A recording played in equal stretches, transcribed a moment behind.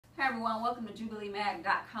Hey everyone, welcome to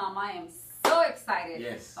JubileeMag.com. I am so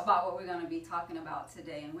excited about what we're going to be talking about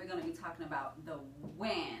today, and we're going to be talking about the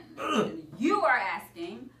win. And you are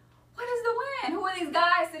asking, what is the win? Who are these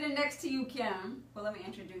guys sitting next to you, Kim? Well, let me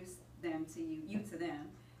introduce them to you to them.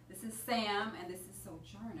 This is Sam and this is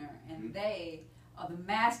Sojourner, and they are the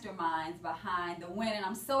masterminds behind the win. And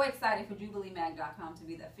I'm so excited for JubileeMag.com to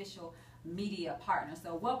be the official media partner.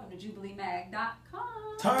 So welcome to JubileeMag.com.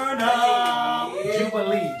 Turn up! Hey.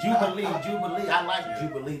 Jubilee. I like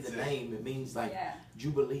Jubilee, the name. It means like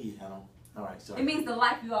Jubilee. All right, sorry. It means the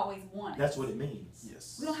life you always wanted. That's what it means.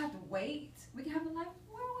 Yes. We don't have to wait. We can have the life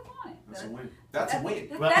we always wanted. That's a win. That's a win.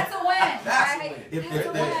 That's a win. That's right? a win. If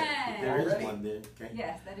there is one there. Okay.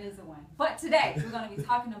 Yes, that is a win. But today we're going to be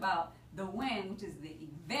talking about the win, which is the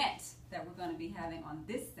event that we're going to be having on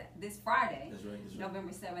this Friday, that's right.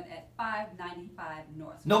 November 7th at 595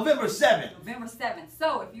 North. November 7th. November 7th.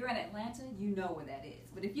 So if you're in Atlanta, you know where that is.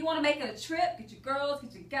 But if you want to make it a trip, get your girls,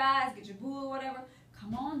 get your guys, get your boo or whatever,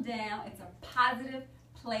 come on down. It's a positive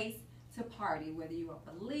place to party. Whether you're a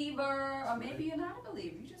believer or maybe you're not a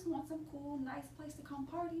believer, you just want some cool, nice place to come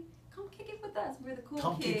party. Come kick it with us. We're the cool kids.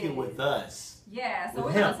 Come kick it with us. Yeah, so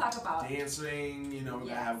we're going to talk about dancing, we're going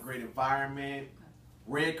to have a great environment.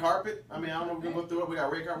 Red carpet. I mean, I don't know if we're going to go through it. We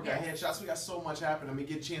got red carpet, we got headshots, we got so much happening. I mean,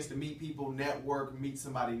 get a chance to meet people, network, meet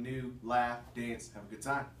somebody new, laugh, dance, have a good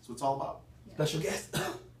time. That's what it's all about. Yeah. Special guest.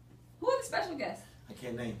 Who are the special guests? I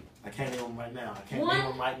can't name them right now.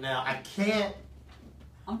 I can't.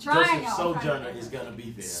 I'm trying, Joseph Sojourner is going to be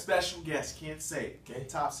there. Special guest, can't say it. Okay.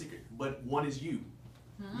 Top secret. But one is you.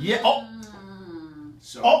 Yeah. Oh.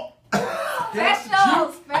 So. Oh.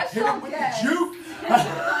 Special guest. Juke.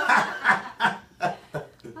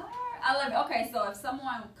 I love it. Okay, so if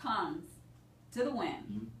someone comes to the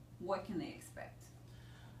win, what can they expect?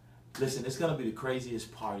 Listen, it's going to be the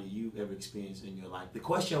craziest party you've ever experienced in your life. The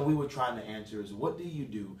question we were trying to answer is, what do you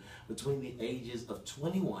do between the ages of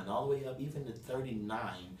 21 all the way up even to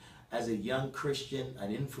 39 as a young Christian,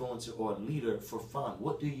 an influencer, or a leader for fun?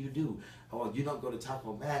 What do you do? Oh, you don't go to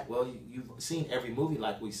Taco Mac. Well, you've seen every movie,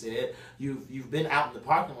 like we said. You've been out in the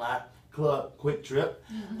parking lot, club, quick trip.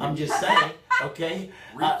 I'm just saying, okay?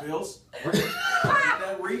 Refills. Get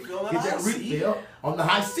that refill on the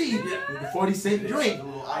high C with the 40-cent drink.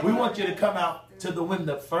 We want you to come out to the win,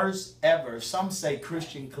 the first ever, some say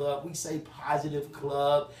Christian club, we say positive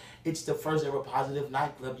club. It's the first ever positive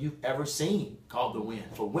nightclub you've ever seen, called The Win,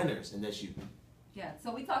 for winners, and that's you. Yeah,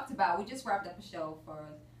 so we just wrapped up a show for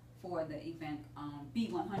the event,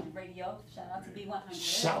 Be100Radio. Shout out to Be100.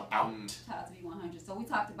 Shout out to Be100. So we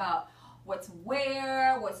talked about what to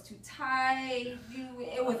wear, what's too tight.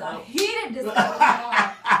 It was a heated discussion.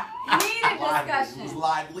 It was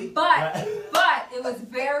lively. But it was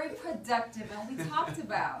very productive, and we talked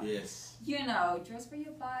about dress for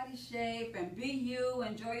your body shape and be you,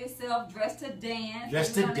 enjoy yourself, dress to dance.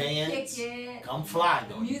 Kick it. Come fly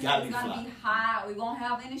though. Music is gonna be hot. We're gonna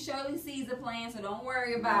have any Shirley Caesar playing, so don't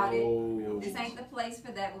worry about it. This ain't the place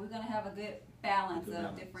for that, but we're gonna have a good balance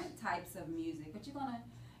of different types of music. But you're gonna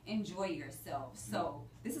enjoy yourself. So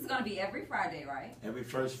this is gonna be every Friday, right? Every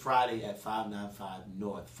first Friday at 595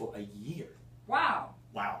 North for a year. Wow.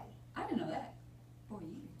 I didn't know that. For a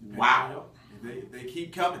year. Wow. They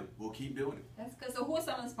keep coming. We'll keep doing it. That's good. So who are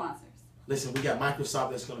some of the sponsors? Listen, we got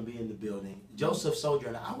Microsoft that's going to be in the building. Joseph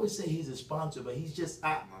Sojourner, I would say he's a sponsor, but he's just,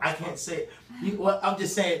 I can't say it. I'm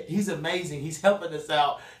just saying, he's amazing. He's helping us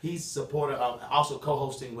out. He's a supporter, also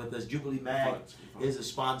co-hosting with us. Jubilee Mag is a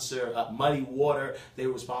sponsor. Muddy Water, they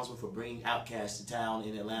were responsible for bringing Outkast to town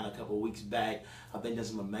in Atlanta a couple of weeks back. They've done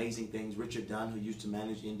some amazing things. Richard Dunn, who used to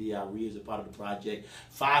manage NDRE, is a part of the project.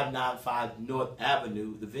 595 North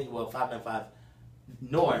Avenue, 595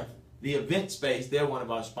 North. The event space, they're one of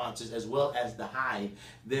our sponsors, as well as The Hive.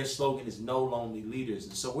 Their slogan is No Lonely Leaders.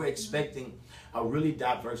 And so we're expecting a really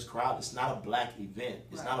diverse crowd. It's not a black event.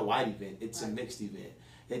 It's not a white event. It's a mixed event.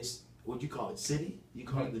 It's, what do you call it, city? You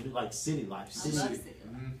call it the new, city life. City life.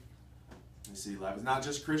 City life. It's not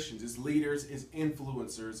just Christians. It's leaders, it's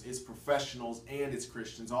influencers, it's professionals, and it's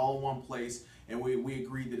Christians all in one place. And we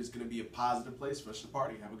agreed that it's going to be a positive place for us to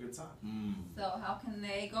party and have a good time. So how can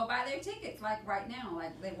they go buy their tickets, like right now?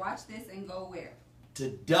 Like they watch this and go where?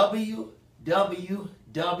 To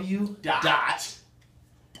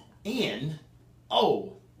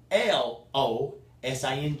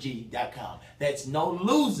www.NOLOSING.com. That's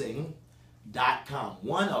nolosing.com.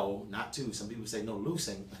 10, not 2. Some people say no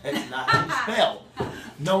losing. That's not how you spell.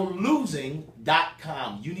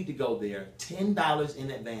 NoLosing.com. You need to go there. $10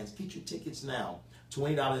 in advance. Get your tickets now.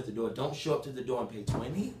 $20 at the door. Don't show up to the door and pay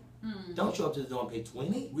 $20. Don't show up to the door and pay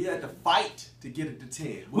 20. We had to fight to get it to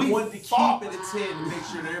 10. We wanted to keep it at 10 to make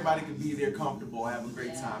sure that everybody could be there comfortable, have a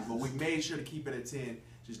great time. But we made sure to keep it at 10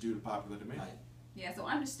 just due to popular demand. Right. Yeah, so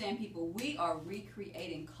understand, people, we are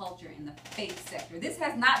recreating culture in the faith sector. This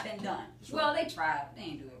has not been done. Well, they tried, but they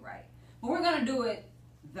ain't do it right. But we're going to do it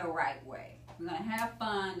the right way. We're going to have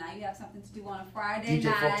fun. Now you have something to do on a Friday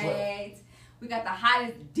night. We got the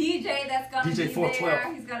hottest DJ that's going to be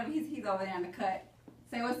there. He's over there in the cut.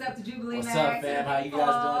 Say what's up to Jubilee What's Mag. up, fam? How you guys doing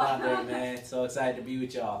out there, man? So excited to be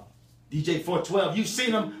with y'all. DJ 412, you've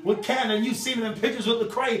seen him with Cannon. You've seen him in pictures with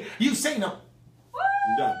Lecrae. You've seen him. What?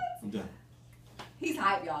 I'm done. He's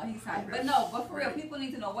hype, y'all. He's hype. But for real, people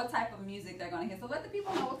need to know what type of music they're going to hear. So let the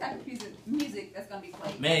people know what type of music that's going to be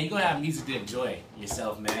played. Man, you're going to have music to enjoy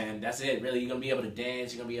yourself, man. That's it, really. You're going to be able to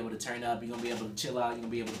dance. You're going to be able to turn up. You're going to be able to chill out. You're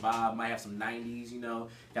going to be able to vibe. Might have some 90s, you know.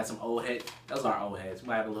 Got some old heads. Those are old heads. We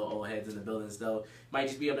might have a little old heads in the buildings, though. Might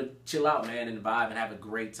just be able to chill out, man, and vibe and have a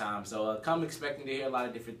great time. So come expecting to hear a lot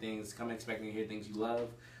of different things. Come expecting to hear things you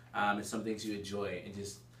love and some things you enjoy. And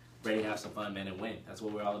just ready to have some fun, man, and win. That's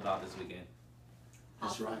what we're all about this weekend.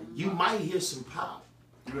 That's right. You might hear some pop.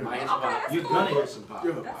 You're gonna hear some pop.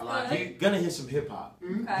 You're gonna hear some hip hop.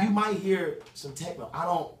 Okay. You might hear some techno. I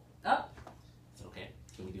don't. It's okay.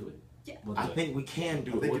 Can we do it? Yeah. I think we can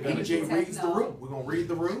do it. The DJ reads the room. We're gonna read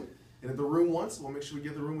the room, and if the room wants, we'll make sure we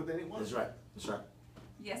give the room what they want. That's right. That's right.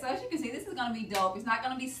 Yeah. So as you can see, this is gonna be dope. It's not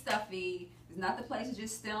gonna be stuffy. It's not the place to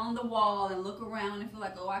just stand on the wall and look around and feel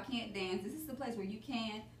like, oh, I can't dance. This is the place where you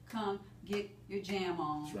can come get your jam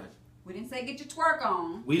on. That's right. We didn't say get your twerk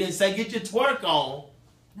on. We didn't say get your twerk on.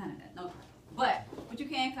 None of that. No twerk. But you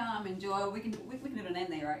can come enjoy. We can do the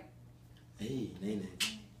name, right? Hey, Nene.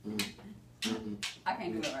 I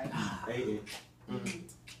can't do it right. Hey. Okay,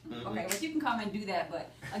 but you can come and do that. But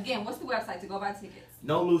again, what's the website to go buy tickets?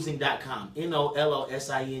 NoLosing.com.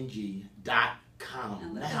 NOLOSING.com.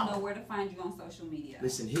 And let them know where to find you on social media.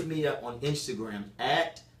 Listen, hit me up on Instagram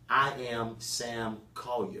at I am Sam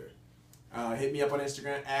Collier. Hit me up on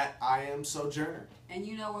Instagram at I am Sojourner. And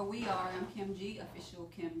you know where we are. I'm Kim G, official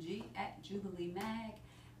Kim G at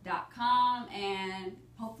JubileeMag.com. And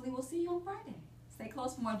hopefully we'll see you on Friday. Stay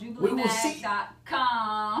close for more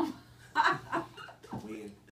JubileeMag.com. Win.